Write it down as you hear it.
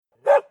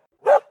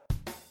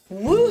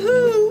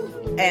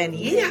Woohoo and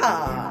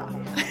yeehaw!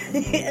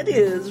 It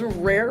is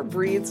Rare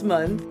Breeds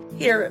Month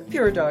here at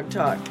Pure Dog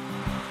Talk.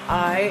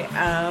 I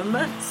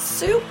am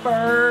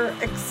super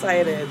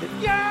excited.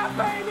 Yeah,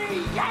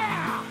 baby,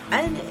 yeah!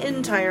 An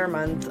entire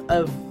month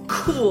of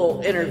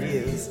cool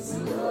interviews,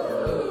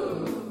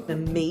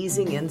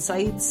 amazing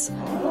insights,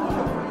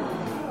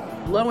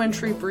 low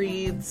entry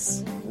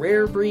breeds,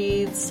 rare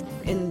breeds,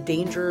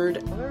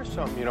 endangered. Well, there's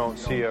something you don't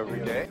see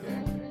every day.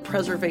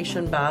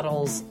 Preservation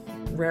battles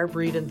rare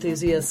breed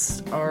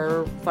enthusiasts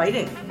are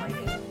fighting.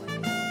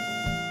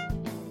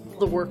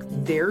 The work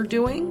they're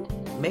doing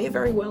may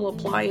very well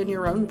apply in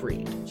your own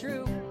breed.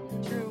 True.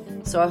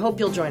 So I hope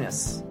you'll join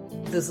us.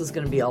 This is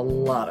going to be a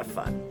lot of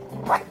fun.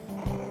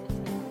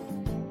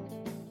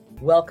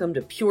 Welcome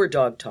to Pure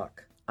Dog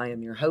Talk. I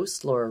am your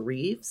host, Laura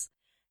Reeves,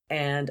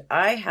 and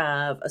I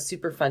have a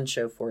super fun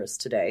show for us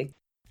today.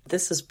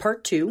 This is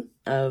part 2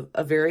 of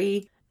a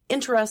very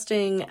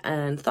interesting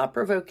and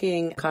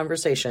thought-provoking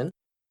conversation.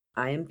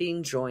 I am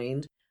being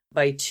joined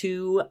by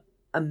 2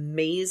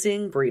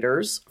 amazing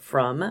breeders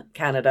from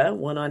Canada,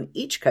 one on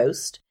each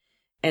coast,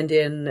 and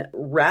in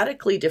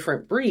radically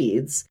different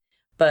breeds.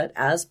 But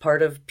as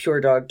part of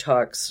Pure Dog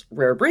Talk's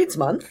Rare Breeds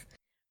Month,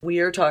 we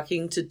are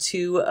talking to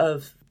 2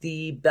 of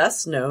the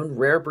best-known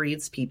rare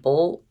breeds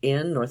people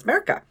in North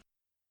America.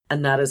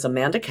 And that is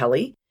Amanda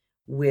Kelly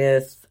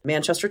with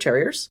Manchester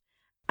Terriers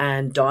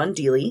and Dawn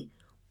Deely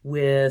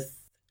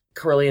with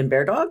Karelian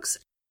Bear Dogs.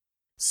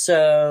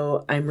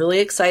 So I'm really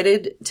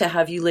excited to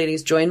have you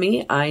ladies join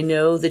me. I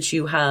know that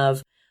you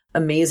have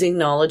amazing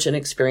knowledge and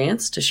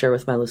experience to share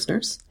with my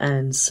listeners.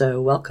 And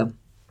so welcome.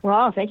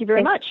 Wow, thank you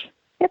very much.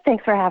 Yep,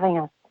 thanks for having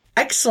us.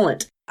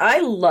 Excellent. I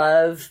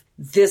love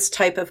this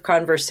type of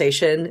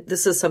conversation.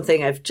 This is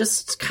something I've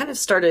just kind of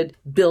started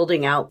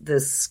building out,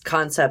 this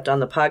concept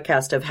on the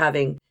podcast of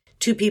having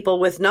 2 people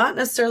with not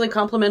necessarily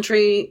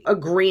complementary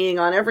agreeing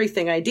on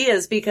everything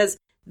ideas, because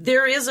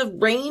there is a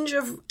range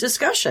of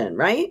discussion,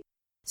 right?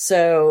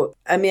 So,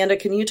 Amanda,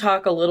 can you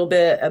talk a little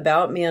bit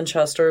about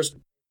Manchesters,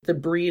 the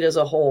breed as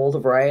a whole, the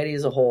variety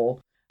as a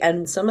whole,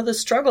 and some of the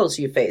struggles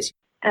you face?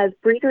 As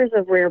breeders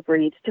of rare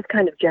breeds, just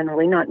kind of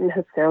generally, not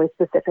necessarily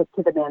specific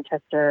to the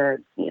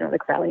Manchester, the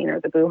Karelian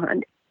or the Boo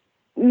Hunt,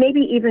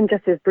 maybe even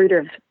just as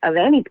breeders of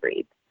any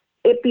breed,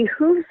 it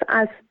behooves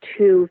us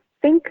to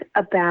think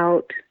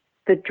about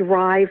the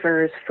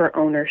drivers for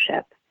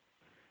ownership.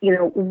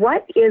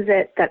 What is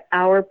it that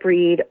our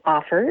breed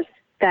offers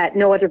that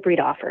no other breed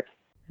offers?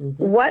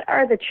 Mm-hmm. What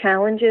are the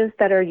challenges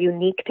that are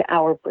unique to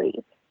our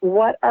breed?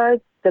 What are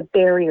the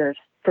barriers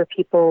for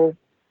people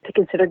to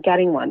consider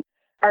getting one?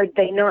 Are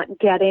they not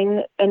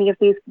getting any of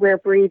these rare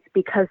breeds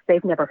because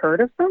they've never heard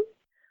of them?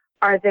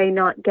 Are they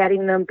not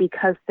getting them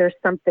because there's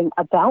something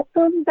about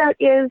them that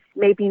is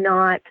maybe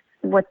not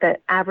what the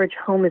average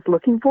home is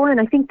looking for? And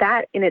I think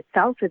that in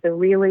itself is a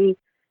really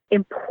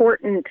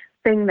important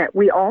thing that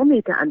we all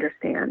need to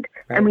understand,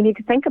 right, and we need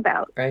to think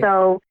about. Right.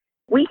 So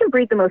we can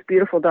breed the most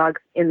beautiful dogs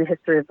in the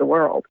history of the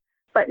world,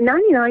 but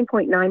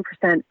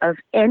 99.9% of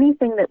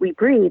anything that we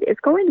breed is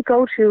going to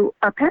go to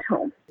a pet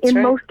home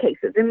in most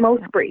cases, in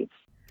most breeds.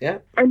 Yeah.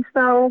 And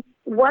so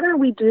what are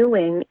we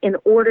doing in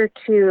order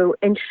to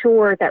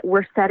ensure that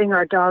we're setting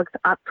our dogs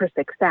up for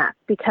success?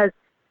 Because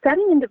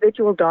setting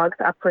individual dogs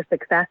up for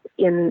success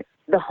in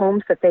the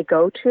homes that they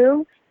go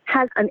to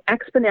has an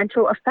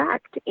exponential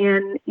effect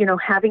in,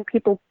 having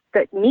people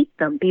that meet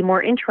them be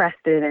more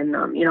interested in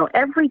them.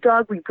 Every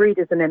dog we breed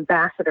is an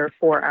ambassador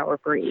for our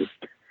breed.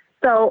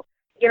 So,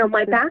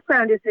 my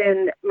background is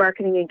in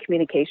marketing and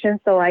communication,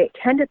 so I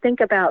tend to think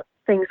about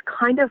things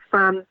kind of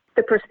from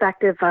the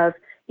perspective of,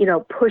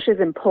 pushes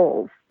and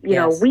pulls.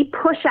 We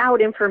push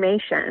out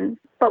information,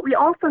 but we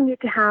also need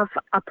to have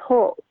a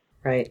pull.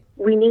 Right.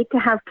 We need to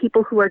have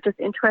people who are just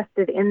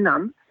interested in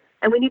them,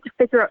 and we need to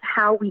figure out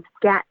how we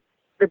get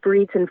the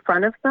breeds in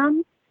front of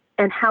them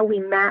and how we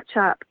match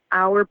up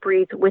our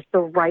breeds with the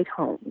right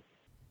homes.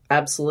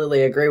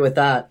 Absolutely agree with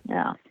that.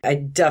 Yeah. I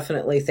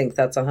definitely think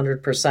that's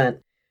 100%.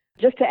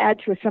 Just to add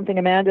to something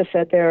Amanda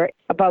said there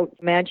about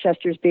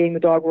Manchesters being the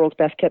dog world's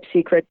best kept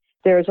secret,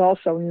 there is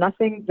also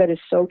nothing that is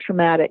so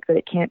traumatic that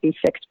it can't be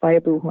fixed by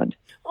a Boo Hunt.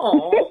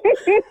 Oh,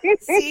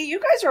 see, you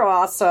guys are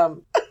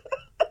awesome.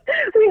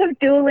 We have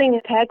dueling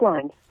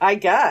taglines. I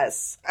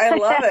guess. I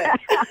love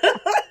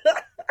it.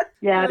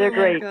 Yeah, they're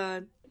great.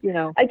 God.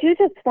 I do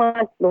just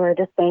want, Laura,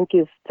 to thank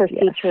you for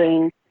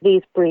featuring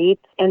these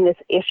breeds and this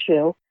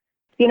issue.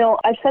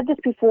 I've said this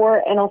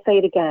before, and I'll say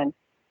it again.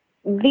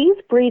 These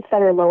breeds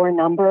that are lower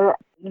number,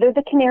 they're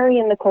the canary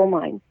in the coal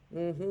mine.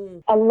 Mm-hmm.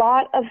 A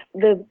lot of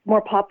the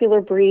more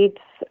popular breeds,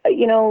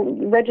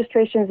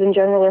 registrations in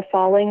general are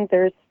falling.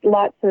 There's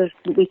lots of,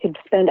 we could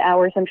spend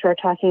hours, I'm sure,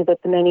 talking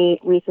about the many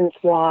reasons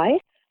why.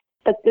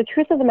 But the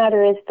truth of the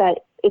matter is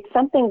that it's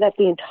something that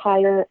the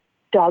entire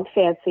dog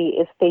fancy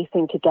is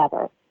facing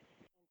together.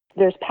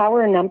 There's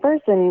power in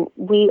numbers, and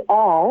we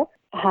all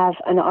have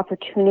an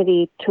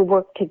opportunity to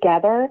work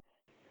together,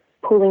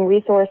 pooling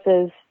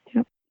resources,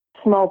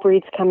 small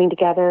breeds coming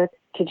together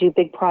to do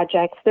big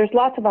projects. There's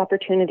lots of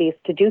opportunities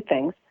to do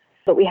things.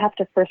 But we have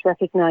to first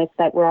recognize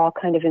that we're all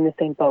kind of in the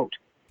same boat.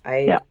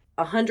 I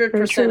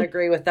 100%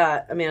 agree with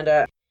that,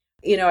 Amanda.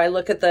 You know, I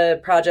look at the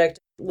project,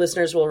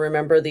 listeners will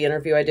remember the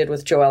interview I did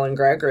with Joellen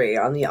Gregory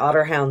on the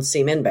Otterhound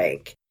Semen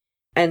Bank.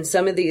 And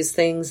some of these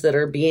things that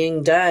are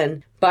being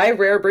done by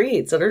rare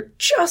breeds that are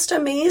just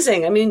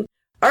amazing. I mean,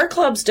 our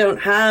clubs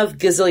don't have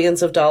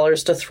gazillions of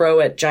dollars to throw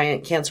at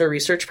giant cancer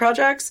research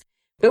projects,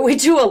 but we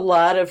do a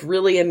lot of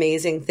really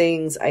amazing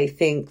things, I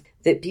think,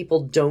 that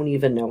people don't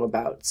even know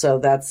about. So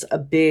that's a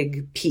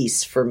big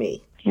piece for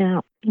me. Yeah.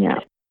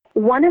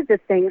 One of the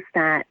things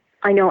that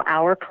I know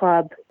our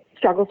club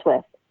struggles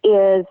with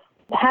is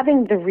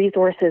having the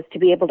resources to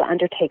be able to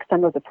undertake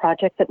some of the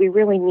projects that we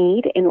really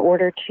need in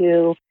order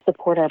to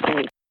support our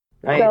breed.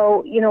 Right.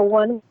 So, you know,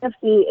 one of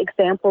the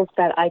examples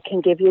that I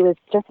can give you is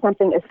just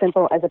something as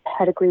simple as a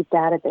pedigree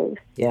database.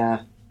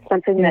 Yeah.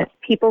 Something that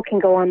people can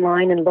go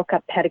online and look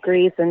up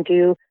pedigrees and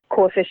do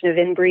coefficient of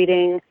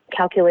inbreeding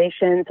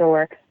calculations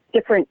or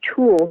different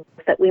tools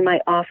that we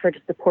might offer to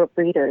support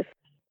breeders.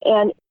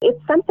 And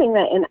it's something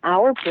that in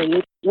our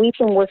breed, we've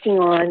been working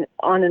on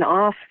and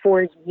off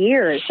for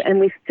years, and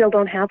we still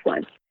don't have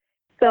one.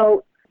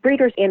 So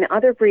breeders in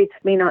other breeds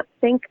may not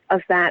think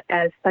of that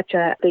as such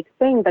a big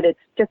thing, but it's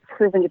just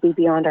proven to be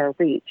beyond our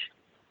reach.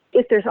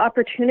 If there's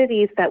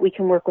opportunities that we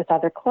can work with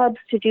other clubs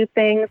to do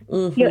things,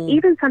 you know,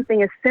 even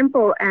something as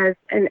simple as,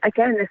 and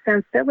again, this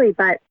sounds silly,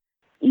 but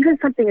even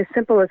something as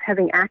simple as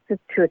having access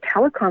to a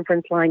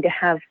teleconference line to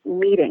have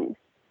meetings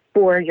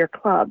for your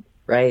club.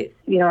 Right.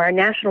 You know, our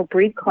National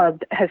Breed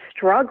Club has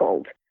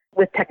struggled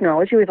with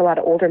technology. We have a lot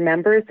of older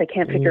members. They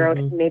can't figure out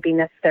maybe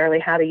necessarily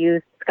how to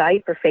use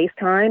Skype or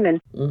FaceTime.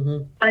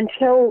 And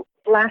until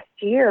last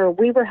year,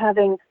 we were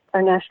having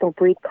our National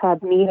Breed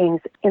Club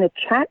meetings in a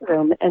chat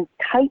room and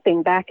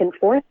typing back and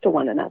forth to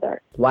one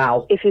another.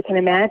 Wow. If you can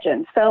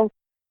imagine. So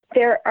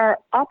there are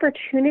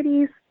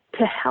opportunities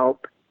to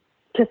help,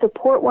 to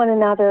support one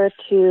another,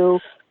 to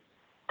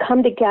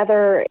come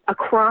together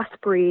across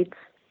breeds,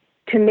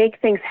 to make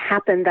things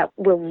happen that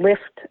will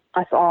lift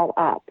us all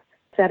up,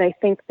 that I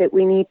think that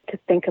we need to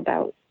think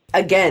about.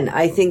 Again,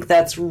 I think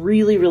that's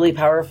really, really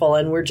powerful.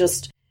 And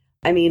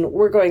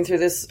we're going through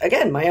this,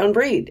 again, my own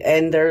breed,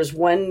 and there's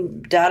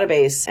one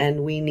database,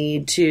 and we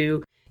need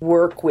to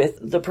work with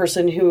the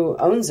person who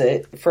owns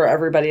it for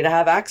everybody to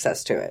have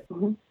access to it.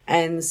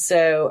 And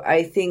so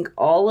I think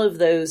all of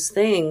those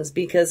things,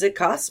 because it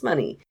costs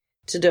money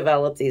to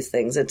develop these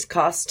things, it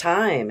costs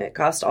time, it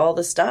costs all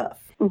the stuff.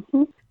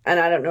 And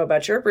I don't know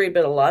about your breed,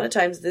 but a lot of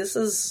times this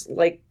is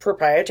like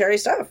proprietary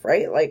stuff,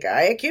 right? Like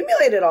I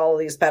accumulated all of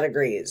these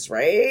pedigrees,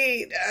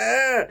 right?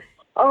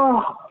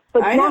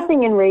 But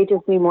nothing enrages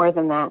me more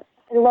than that.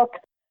 Look,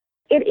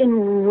 it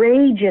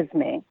enrages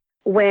me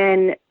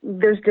when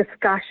there's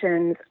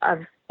discussions of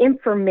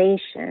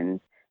information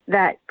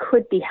that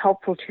could be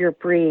helpful to your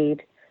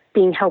breed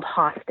being held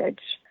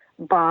hostage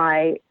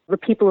by the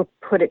people who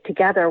put it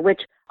together,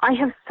 which I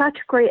have such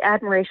great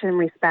admiration and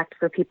respect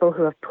for people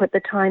who have put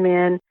the time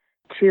in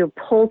to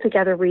pull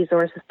together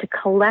resources, to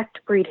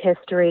collect breed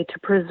history, to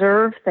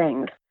preserve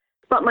things.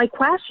 But my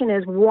question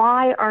is,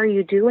 why are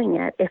you doing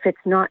it if it's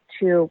not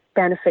to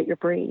benefit your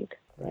breed?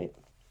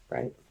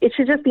 Right. It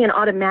should just be an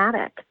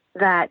automatic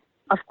that,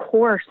 of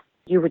course,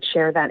 you would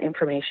share that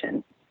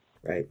information.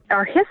 Right.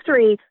 Our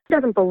history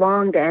doesn't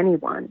belong to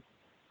anyone.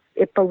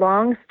 It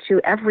belongs to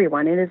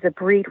everyone. It is a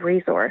breed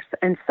resource.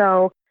 And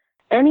so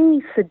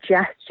any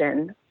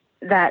suggestion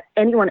that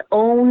anyone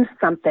owns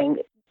something,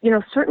 you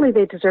know, certainly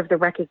they deserve the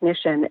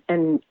recognition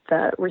and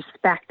the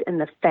respect and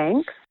the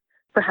thanks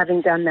for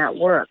having done that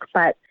work.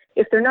 But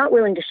if they're not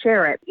willing to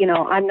share it, you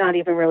know, I'm not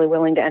even really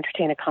willing to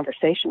entertain a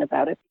conversation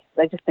about it.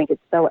 I just think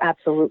it's so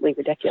absolutely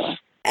ridiculous.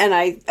 And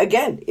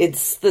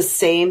it's the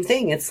same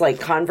thing. It's like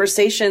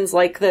conversations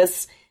like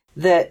this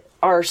that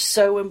are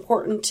so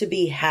important to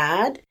be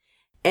had,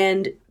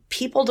 and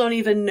people don't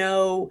even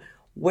know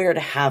where to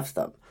have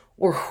them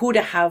or who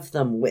to have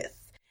them with.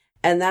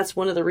 And that's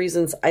one of the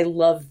reasons I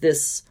love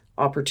this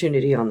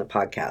opportunity on the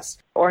podcast.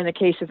 Or in the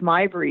case of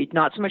my breed,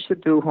 not so much the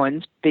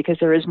Buhunds, because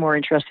there is more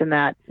interest in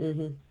that.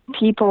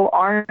 People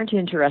aren't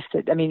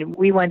interested. I mean,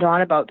 we went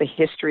on about the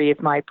history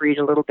of my breed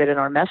a little bit in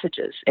our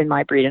messages, in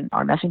my breed and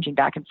our messaging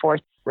back and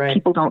forth. Right.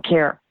 People don't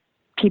care.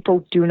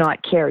 People do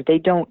not care. They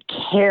don't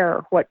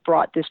care what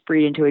brought this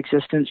breed into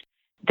existence.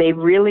 They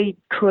really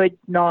could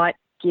not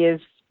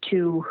give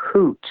two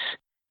hoots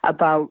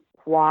about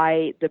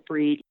why the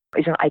breed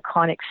is an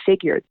iconic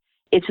figure.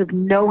 It's of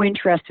no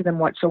interest to them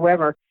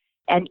whatsoever.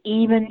 And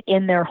even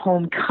in their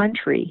home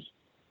country,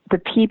 the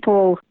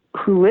people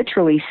who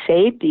literally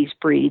saved these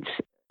breeds,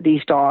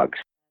 these dogs,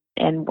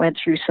 and went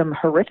through some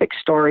horrific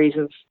stories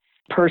of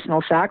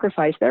personal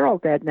sacrifice, they're all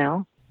dead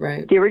now.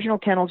 Right. The original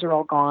kennels are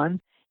all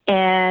gone.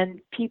 And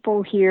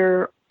people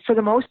here, for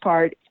the most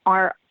part,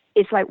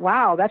 it's like,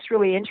 wow, that's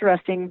really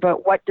interesting,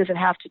 but what does it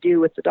have to do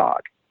with the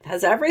dog? It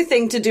has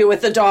everything to do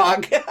with the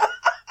dog.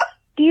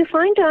 Do you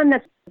find, John,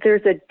 that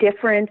there's a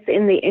difference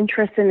in the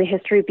interest in the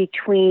history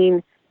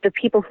between the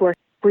people who are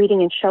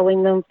breeding and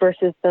showing them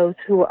versus those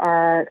who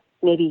are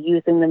maybe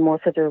using them more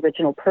for their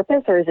original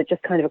purpose, or is it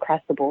just kind of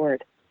across the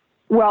board?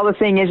 Well, the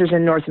thing is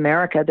in North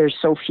America, there's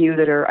so few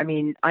that are, I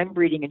mean, I'm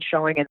breeding and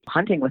showing and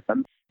hunting with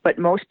them, but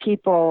most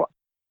people,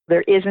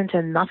 there isn't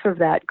enough of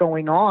that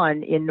going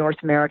on in North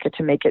America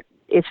to make it.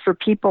 It's for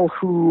people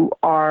who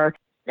are,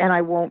 and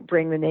I won't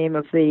bring the name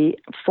of the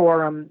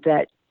forum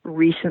that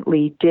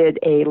recently did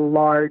a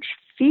large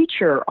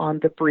feature on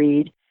the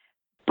breed,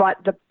 but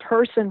the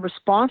person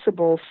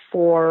responsible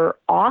for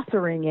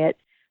authoring it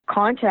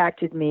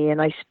contacted me,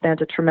 and I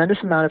spent a tremendous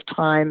amount of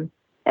time,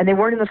 and they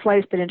weren't in the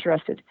slightest bit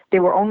interested. They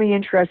were only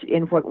interested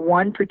in what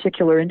one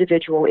particular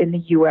individual in the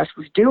U.S.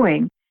 was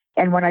doing.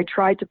 And when I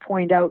tried to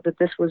point out that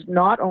this was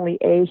not only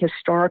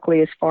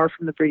historically as far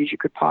from the breed as you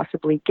could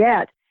possibly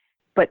get,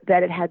 but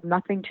that it had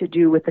nothing to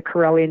do with the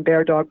Karelian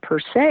bear dog per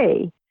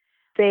se,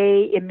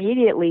 they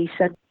immediately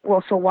said,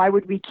 well, so why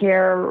would we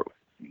care?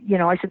 You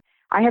know, I said,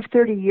 I have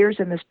 30 years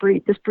in this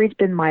breed. This breed's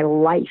been my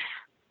life.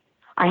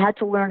 I had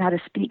to learn how to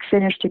speak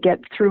Finnish to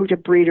get through to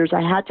breeders.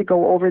 I had to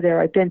go over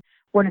there. I've been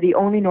one of the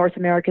only North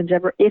Americans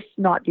ever, if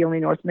not the only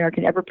North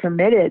American ever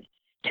permitted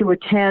to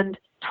attend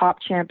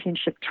top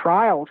championship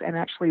trials and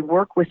actually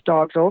work with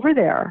dogs over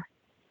there.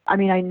 I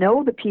mean, I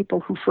know the people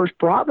who first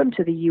brought them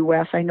to the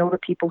U.S. I know the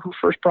people who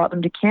first brought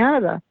them to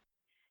Canada.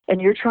 And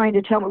you're trying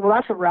to tell me, well,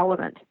 that's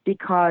irrelevant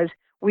because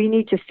we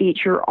need to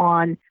feature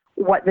on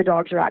what the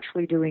dogs are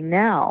actually doing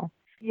now.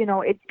 You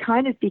know, it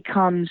kind of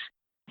becomes,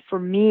 for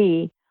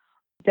me,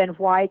 then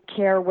why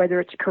care whether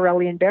it's a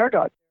Karelian bear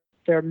dog?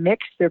 They're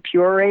mixed, they're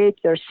pureed,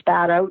 they're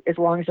spat out as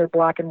long as they're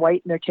black and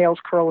white and their tails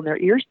curl and their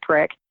ears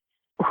prick.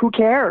 Who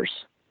cares?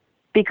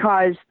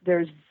 Because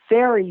there's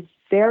very,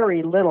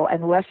 very little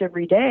and less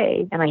every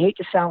day. And I hate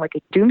to sound like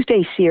a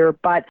doomsday seer,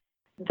 but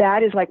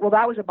that is like, well,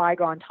 that was a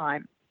bygone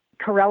time.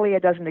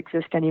 Karelia doesn't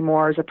exist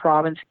anymore as a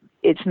province.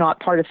 It's not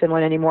part of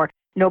Finland anymore.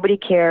 Nobody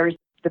cares.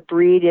 The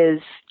breed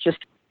is just,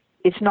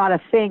 it's not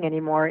a thing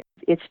anymore.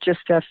 It's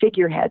just a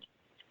figurehead.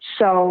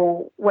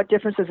 So what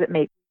difference does it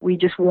make? We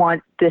just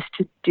want this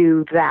to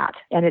do that.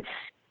 And it's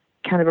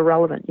kind of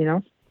irrelevant, you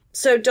know?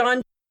 So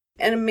Dawn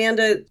and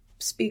Amanda,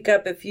 speak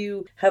up if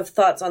you have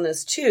thoughts on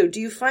this too. Do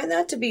you find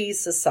that to be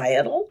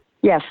societal?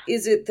 Yes.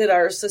 Is it that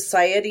our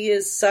society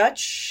is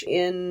such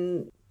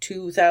in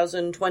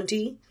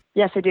 2020?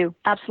 Yes, I do.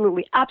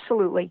 Absolutely.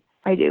 Absolutely.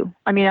 I do.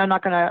 I mean, I'm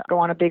not going to go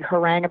on a big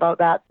harangue about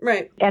that.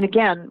 Right. And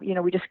again, you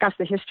know, we discussed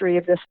the history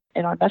of this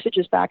in our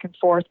messages back and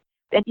forth.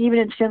 And even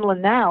in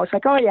Finland now, it's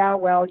like, oh, yeah,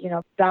 well, you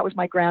know, that was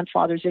my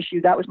grandfather's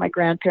issue. That was my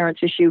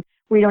grandparents' issue.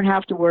 We don't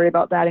have to worry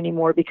about that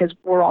anymore because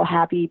we're all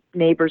happy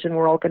neighbors and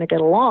we're all going to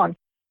get along.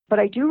 But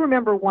I do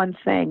remember one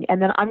thing,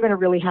 and then I'm going to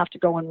really have to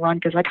go and run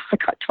because I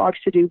got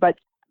talks to do. But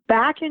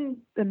back in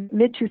the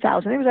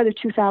mid-2000s, it was either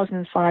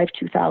 2005,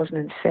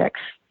 2006,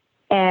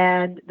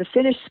 and the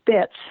Finnish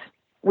Spitz,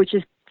 which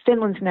is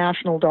Finland's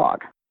national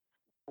dog,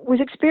 was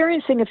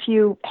experiencing a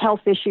few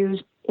health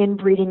issues,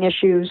 inbreeding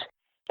issues.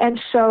 And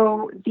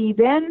so the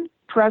then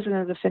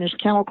president of the Finnish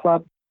Kennel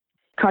Club,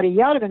 Kari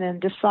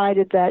Järvinen,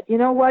 decided that, you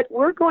know what,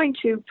 we're going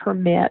to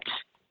permit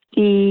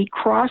the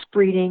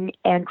crossbreeding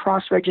and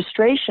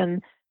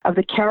cross-registration of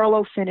the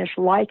Karelo-Finnish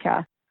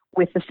Laika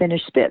with the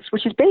Finnish Spitz,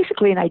 which is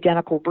basically an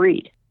identical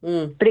breed.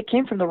 But it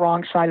came from the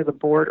wrong side of the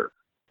border.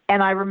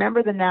 And I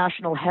remember the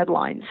national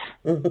headlines.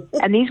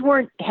 And these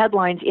weren't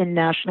headlines in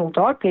national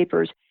dog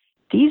papers.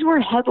 These were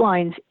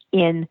headlines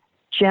in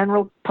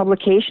general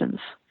publications.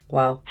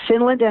 Wow.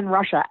 Finland and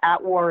Russia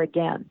at war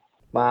again.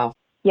 Wow.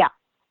 Yeah.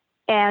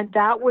 And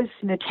that was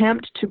an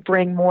attempt to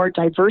bring more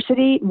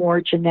diversity,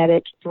 more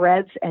genetic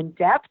breadth and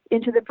depth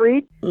into the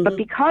breed. Mm-hmm. But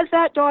because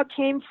that dog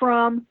came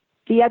from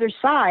the other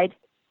side,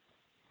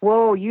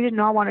 whoa, you did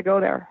not want to go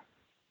there.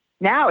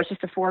 Now it's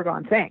just a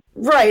foregone thing.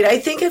 Right. I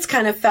think it's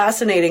kind of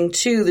fascinating,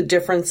 too, the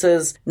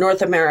differences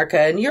North America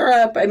and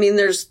Europe. I mean,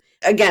 there's,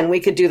 again,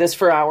 we could do this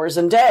for hours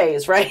and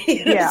days, right?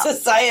 Yeah.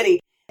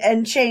 Society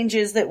and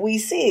changes that we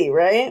see,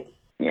 right?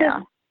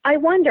 Yeah. I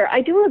wonder, I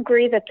do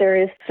agree that there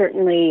is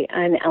certainly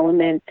an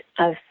element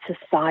of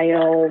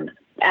societal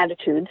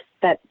attitudes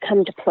that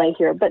come to play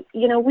here. But,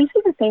 you know, we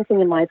see the same thing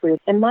in my breed.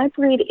 And my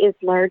breed is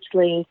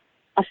largely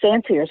a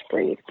fancier's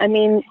breed. I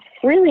mean,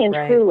 really and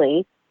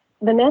truly,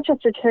 the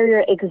Manchester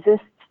Terrier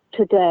exists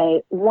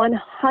today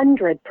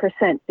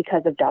 100%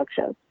 because of dog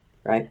shows.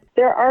 Right.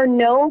 There are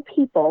no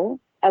people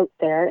out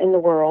there in the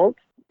world,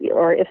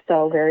 or if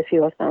so, very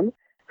few of them,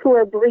 who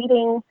are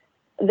breeding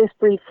this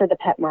breed for the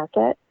pet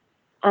market.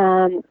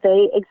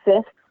 They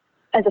exist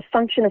as a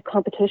function of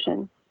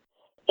competition.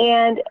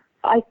 And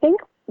I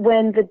think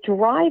when the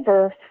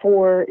driver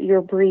for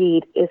your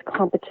breed is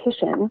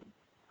competition,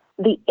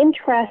 the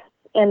interests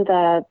and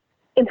the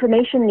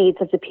information needs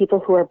of the people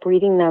who are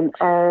breeding them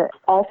are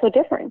also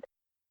different.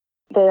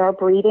 They are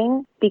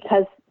breeding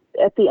because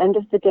at the end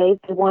of the day,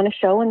 they want to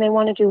show and they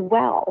want to do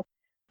well.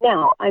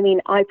 Now, I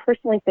mean, I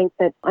personally think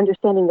that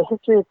understanding the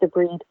history of the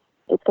breed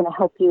is going to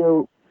help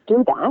you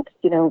do that.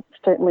 You know,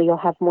 certainly you'll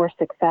have more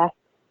success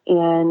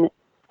in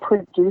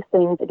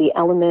producing the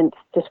elements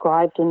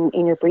described in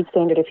your breed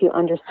standard if you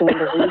understand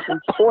the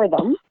reasons for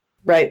them.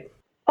 Right.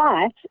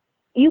 But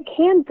you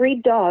can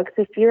breed dogs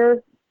if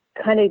you're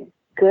kind of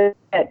good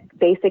at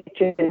basic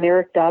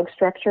generic dog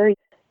structure.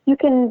 You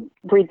can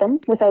breed them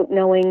without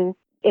knowing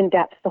in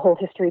depth the whole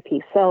history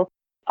piece. So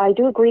I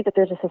do agree that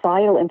there's a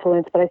societal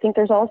influence, but I think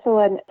there's also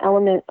an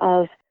element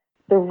of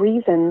the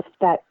reasons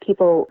that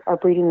people are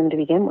breeding them to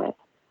begin with.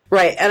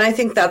 Right. And I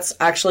think that's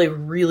actually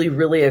really,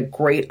 really a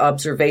great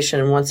observation.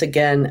 And once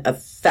again, a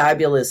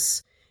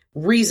fabulous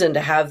reason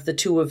to have the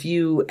two of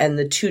you and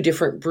the two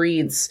different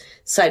breeds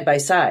side by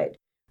side,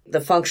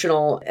 the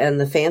functional and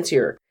the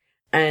fancier.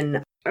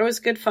 And it was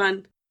good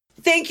fun.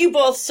 Thank you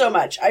both so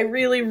much. I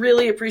really,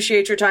 really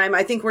appreciate your time.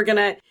 I think we're going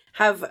to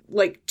have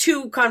like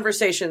 2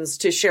 conversations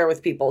to share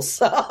with people.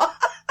 So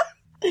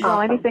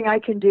anything I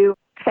can do.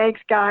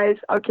 Thanks, guys.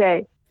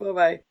 Okay.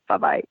 Bye-bye.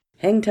 Bye-bye.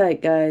 Hang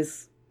tight,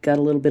 guys. Got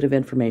a little bit of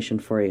information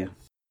for you.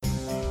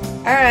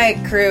 All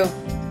right, crew.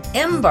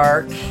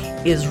 Embark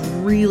is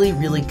really,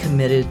 really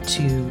committed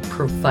to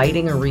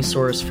providing a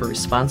resource for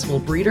responsible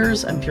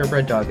breeders and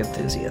purebred dog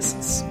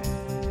enthusiasts.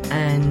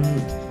 And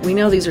we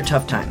know these are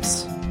tough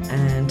times.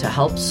 And to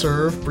help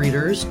serve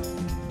breeders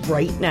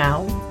right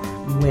now,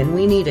 when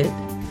we need it,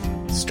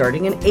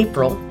 starting in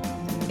April,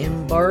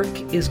 Embark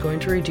is going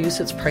to reduce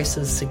its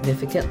prices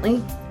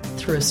significantly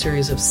through a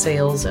series of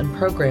sales and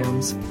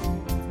programs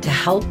to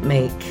help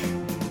make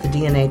the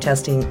DNA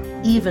testing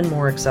even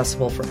more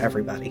accessible for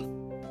everybody.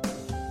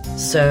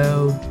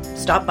 So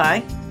stop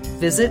by,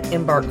 visit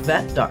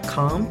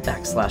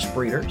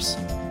embarkvet.com/breeders,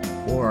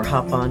 or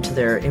hop onto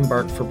their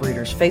Embark for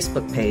Breeders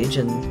Facebook page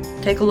and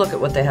take a look at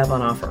what they have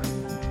on offer.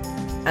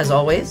 As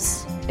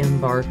always,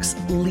 Embark's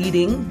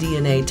leading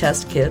DNA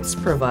test kits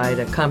provide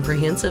a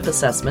comprehensive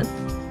assessment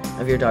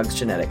of your dog's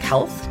genetic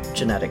health,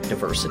 genetic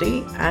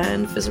diversity,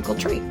 and physical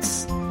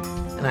traits.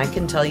 And I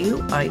can tell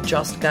you, I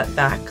just got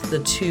back the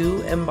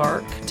 2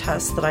 Embark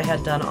tests that I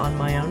had done on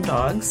my own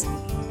dogs,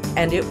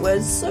 and it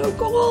was so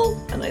cool.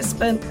 And I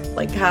spent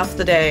like half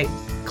the day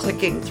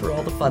clicking through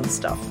all the fun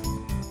stuff.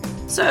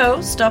 So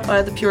stop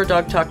by the Pure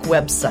Dog Talk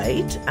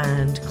website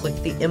and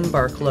click the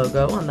Embark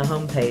logo on the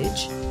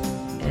homepage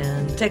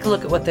and take a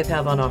look at what they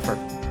have on offer.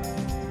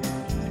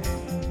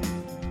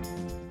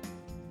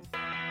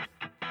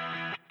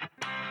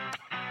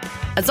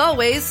 As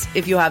always,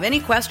 if you have any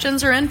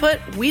questions or input,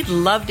 we'd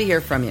love to hear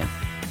from you.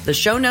 The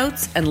show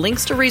notes and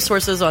links to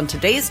resources on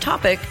today's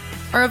topic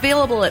are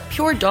available at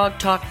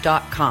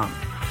puredogtalk.com.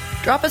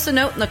 Drop us a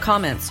note in the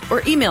comments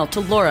or email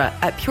to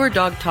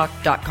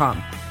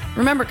laura@puredogtalk.com.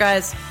 Remember,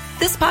 guys,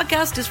 this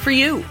podcast is for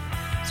you.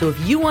 So if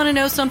you want to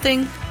know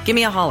something, give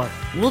me a holler.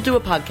 We'll do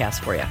a podcast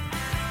for you.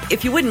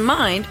 If you wouldn't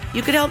mind,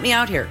 you could help me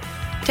out here.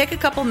 Take a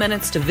couple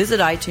minutes to visit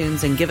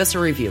iTunes and give us a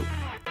review.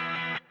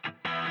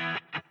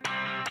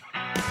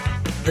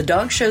 The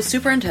Dog Show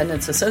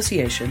Superintendents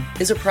Association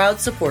is a proud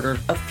supporter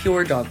of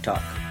Pure Dog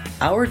Talk.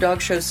 Our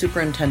dog show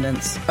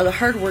superintendents are the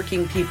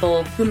hardworking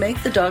people who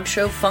make the dog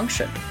show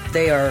function.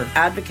 They are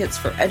advocates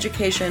for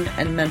education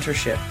and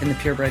mentorship in the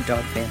purebred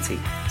dog fancy.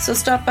 So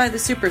stop by the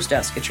Supers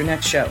Desk at your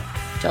next show.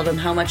 Tell them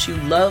how much you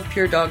love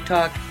Pure Dog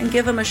Talk and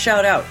give them a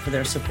shout out for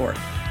their support.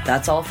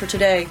 That's all for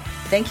today.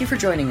 Thank you for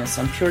joining us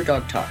on Pure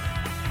Dog Talk.